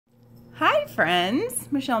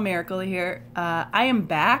friends, Michelle Miracle here. I am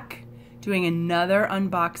back doing another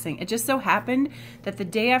unboxing. It just so happened that the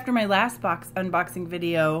day after my last unboxing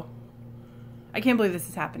video, I can't believe this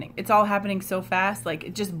is happening. It's all happening so fast, like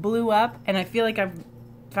it just blew up, and I feel like I've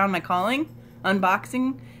found my calling,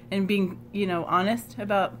 unboxing and being, you know, honest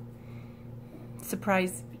about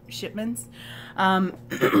surprise shipments.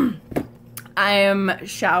 I am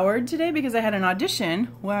showered today because I had an audition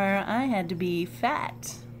where I had to be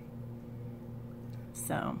fat.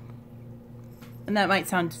 So, and that might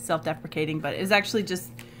sound self-deprecating, but it was actually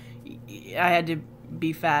just, I had to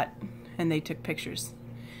be fat and they took pictures.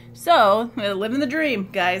 So, living the dream,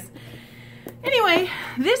 guys. Anyway,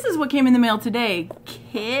 this is what came in the mail today.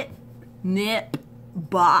 KitNipBox.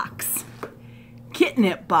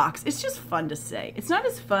 KitNipBox. It's just fun to say. It's not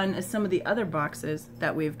as fun as some of the other boxes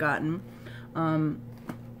that we've gotten.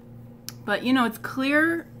 But you know, it's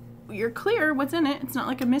clear, you're clear what's in it. It's not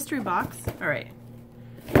like a mystery box. All right.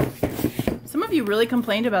 Some of you really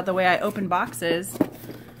complained about the way I open boxes.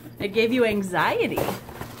 It gave you anxiety.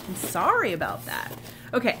 I'm sorry about that.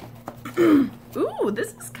 Okay. Ooh,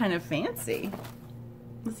 this is kind of fancy.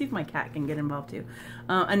 Let's see if my cat can get involved too.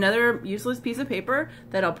 Another useless piece of paper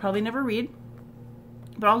that I'll probably never read,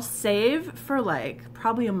 but I'll save for like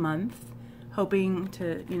probably a month, hoping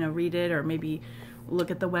to, you know, read it or maybe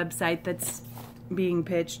look at the website that's being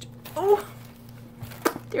pitched. Oh,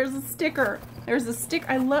 there's a sticker. There's a stick.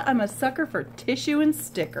 I'm a sucker for tissue and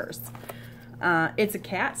stickers. It's a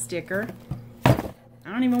cat sticker. I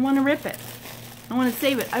don't even want to rip it. I want to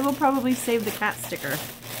save it. I will probably save the cat sticker.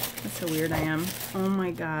 That's how weird I am. Oh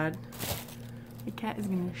my God. The cat is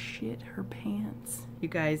gonna shit her pants. You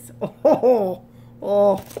guys. Oh.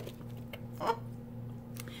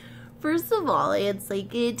 First of all, it's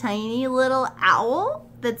like a tiny little owl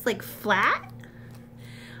that's like flat.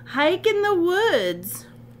 Hike in the woods.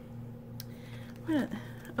 What?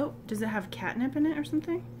 Oh, does it have catnip in it or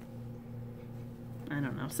something? I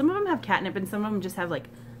don't know. Some of them have catnip and some of them just have like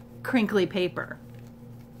crinkly paper.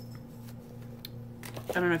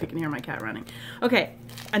 I don't know if you can hear my cat running. Okay,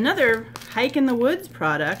 another hike in the woods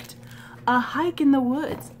product. A hike in the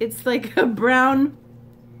woods. It's like a brown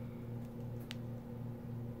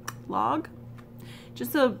log.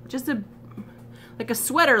 Just a like a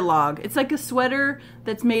sweater log. It's like a sweater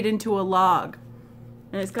that's made into a log.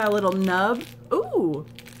 And it's got a little nub. Ooh.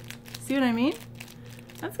 See what I mean?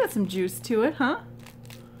 That's got some juice to it, huh?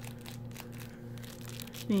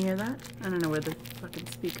 Can you hear that? I don't know where the fucking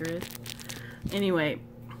speaker is. Anyway,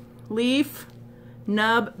 leaf,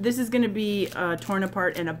 nub. This is going to be torn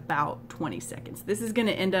apart in about 20 seconds. This is going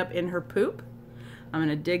to end up in her poop. I'm going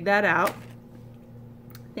to dig that out.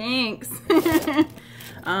 Thanks.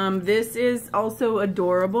 This is also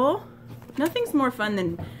adorable. Nothing's more fun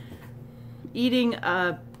than eating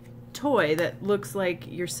a toy that looks like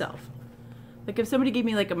yourself. Like if somebody gave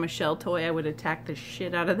me like a Michelle toy, I would attack the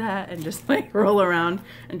shit out of that and just like roll around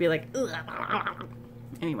and be like, ugh.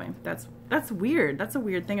 Anyway, that's weird. That's a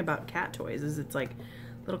weird thing about cat toys, is it's like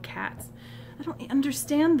little cats. I don't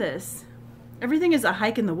understand this. Everything is a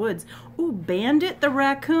hike in the woods. Ooh, Bandit the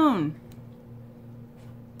raccoon.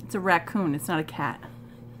 It's a raccoon, it's not a cat.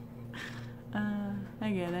 I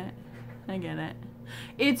get it. I get it.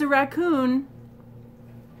 It's a raccoon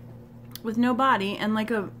with no body and like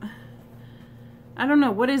a, I don't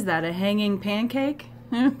know, what is that? A hanging pancake?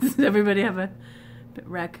 Does everybody have a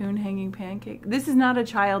raccoon hanging pancake? This is not a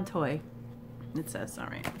child toy. It says, all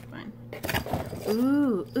right, fine.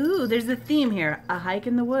 Ooh, there's a theme here. A hike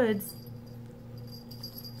in the woods.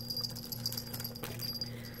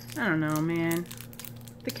 I don't know, man.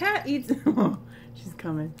 The cat eats, oh, she's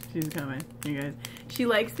coming, you guys. She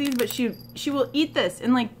likes these, but she will eat this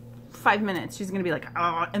in like 5 minutes. She's gonna be like,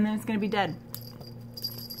 oh, and then it's gonna be dead.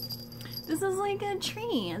 This is like a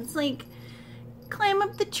tree. It's like, climb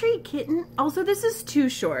up the tree, kitten. Also, this is too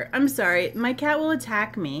short. I'm sorry. My cat will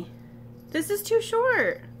attack me. This is too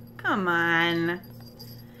short. Come on.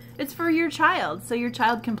 It's for your child, so your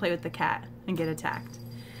child can play with the cat and get attacked.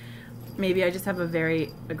 Maybe I just have a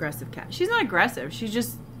very aggressive cat. She's not aggressive. She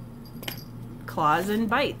just claws and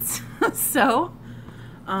bites. So,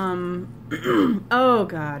 oh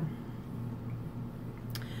God.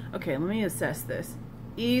 Okay, let me assess this.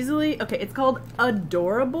 Easily, okay, it's called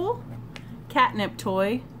Adorable Catnip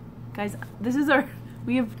Toy. Guys, this is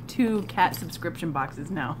we have 2 cat subscription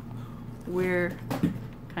boxes now. We're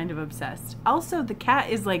kind of obsessed. Also, the cat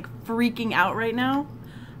is like freaking out right now.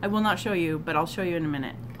 I will not show you, but I'll show you in a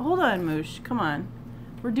minute. Hold on, Moosh, come on.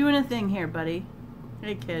 We're doing a thing here, buddy.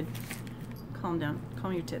 Hey, kid. Calm down,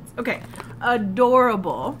 calm your tits. Okay,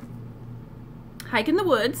 Adorable. Hike in the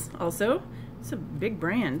Woods, also. It's a big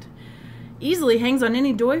brand. Easily hangs on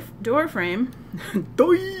any door frame.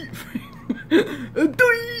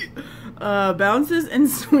 Bounces and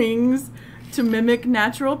swings to mimic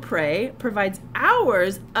natural prey. Provides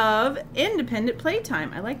hours of independent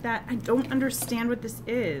playtime. I like that. I don't understand what this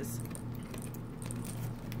is.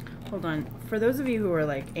 Hold on. For those of you who are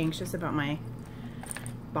like anxious about my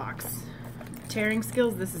box tearing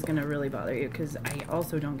skills, this is gonna really bother you because I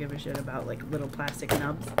also don't give a shit about like little plastic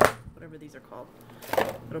nubs, whatever these are called,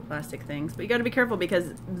 little plastic things. But you gotta be careful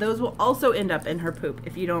because those will also end up in her poop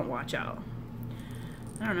if you don't watch out.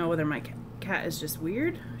 I don't know whether my cat is just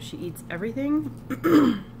weird. She eats everything,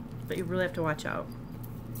 but you really have to watch out.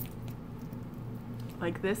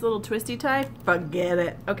 Like this little twisty tie, forget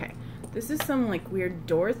it. Okay, this is some like weird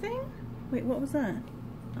door thing. Wait, what was that?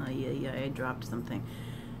 Oh yeah, I dropped something.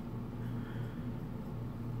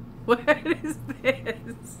 What is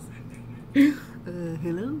this?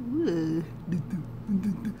 Hello?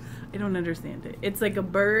 I don't understand it. It's like a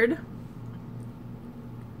bird.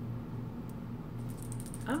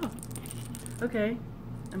 Oh, okay.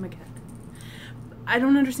 I'm a cat. I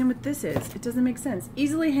don't understand what this is. It doesn't make sense.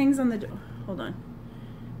 Easily hangs on the door. Hold on.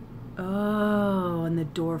 Oh, on the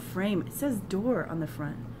door frame. It says door on the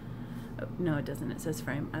front. Oh, no, it doesn't. It says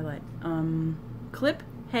frame. I lied. Clip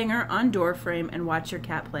hanger on door frame and watch your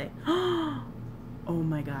cat play. Oh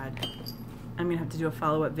my god. I'm gonna have to do a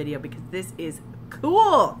follow-up video because this is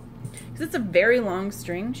cool. Because it's a very long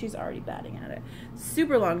string. She's already batting at it.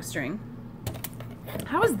 Super long string.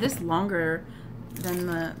 How is this longer than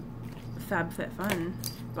the FabFitFun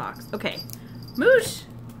box? Okay, Moosh.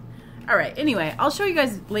 All right, anyway, I'll show you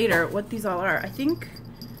guys later what these all are. I think,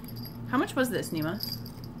 how much was this, Nima?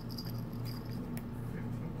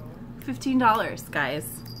 $15,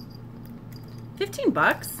 guys. 15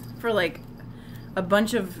 bucks for like a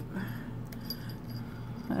bunch of,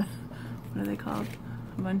 what are they called?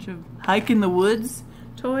 A bunch of hike in the woods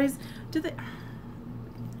toys. Do they,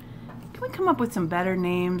 can we come up with some better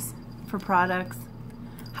names for products?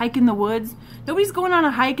 Hike in the woods? Nobody's going on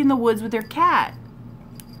a hike in the woods with their cat.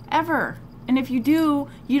 Ever. And if you do,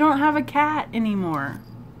 you don't have a cat anymore.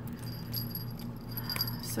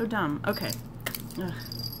 So dumb. Okay. Ugh.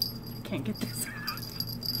 Can't get this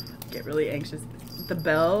out. Get really anxious. The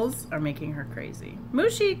bells are making her crazy.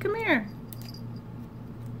 Mooshy, come here.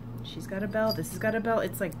 She's got a bell. This has got a bell.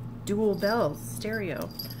 It's like dual bells, stereo.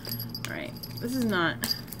 All right. This is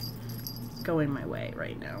not going my way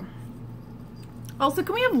right now. Also,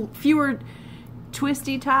 can we have fewer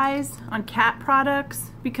twisty ties on cat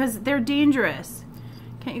products? Because they're dangerous.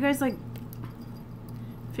 Can't you guys like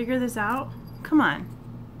figure this out? Come on.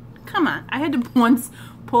 Come on. I had to once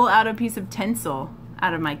pull out a piece of tinsel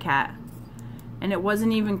out of my cat. And it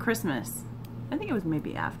wasn't even Christmas. I think it was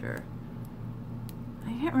maybe after.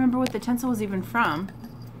 I can't remember what the tinsel was even from.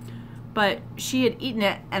 But she had eaten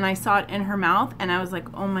it and I saw it in her mouth and I was like,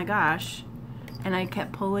 oh my gosh. And I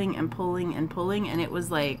kept pulling and pulling and pulling and it was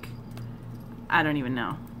like, I don't even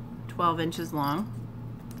know, 12 inches long.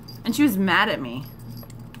 And she was mad at me.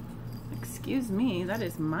 Excuse me, that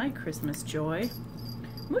is my Christmas joy.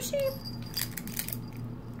 Mooshy.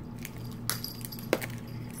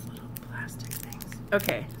 These little plastic things.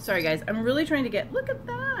 Okay, sorry guys, I'm really trying to get, look at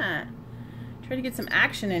that. Trying to get some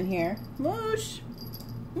action in here. Moosh.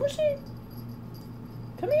 Mooshy.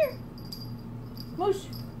 Come here. Moosh.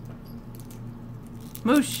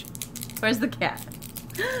 Moosh. Where's the cat?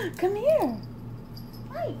 Come here.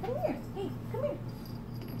 Hi, come here. Hey, come here.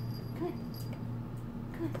 Come here.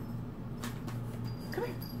 Come here. Come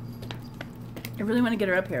here. I really want to get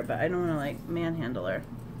her up here, but I don't want to like manhandle her.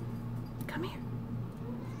 Come here.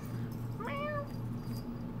 Meow.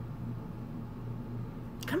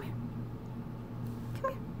 Come here.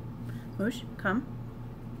 Come here. Moosh, come.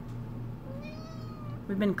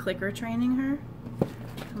 We've been clicker training her.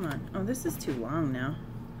 Come on. Oh, this is too long now.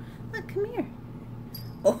 Look, come here.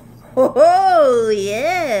 Oh,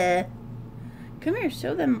 yeah. Come here,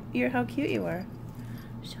 show them how cute you are.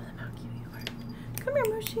 Show them how cute you are. Come here,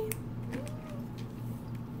 Mooshy.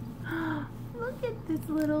 Look at this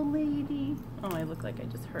little lady. Oh, I look like I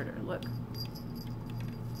just hurt her. Look.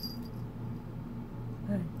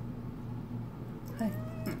 Hi. Hi.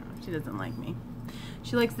 No, she doesn't like me.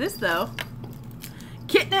 She likes this, though.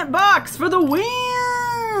 KitNipBox for the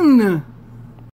win!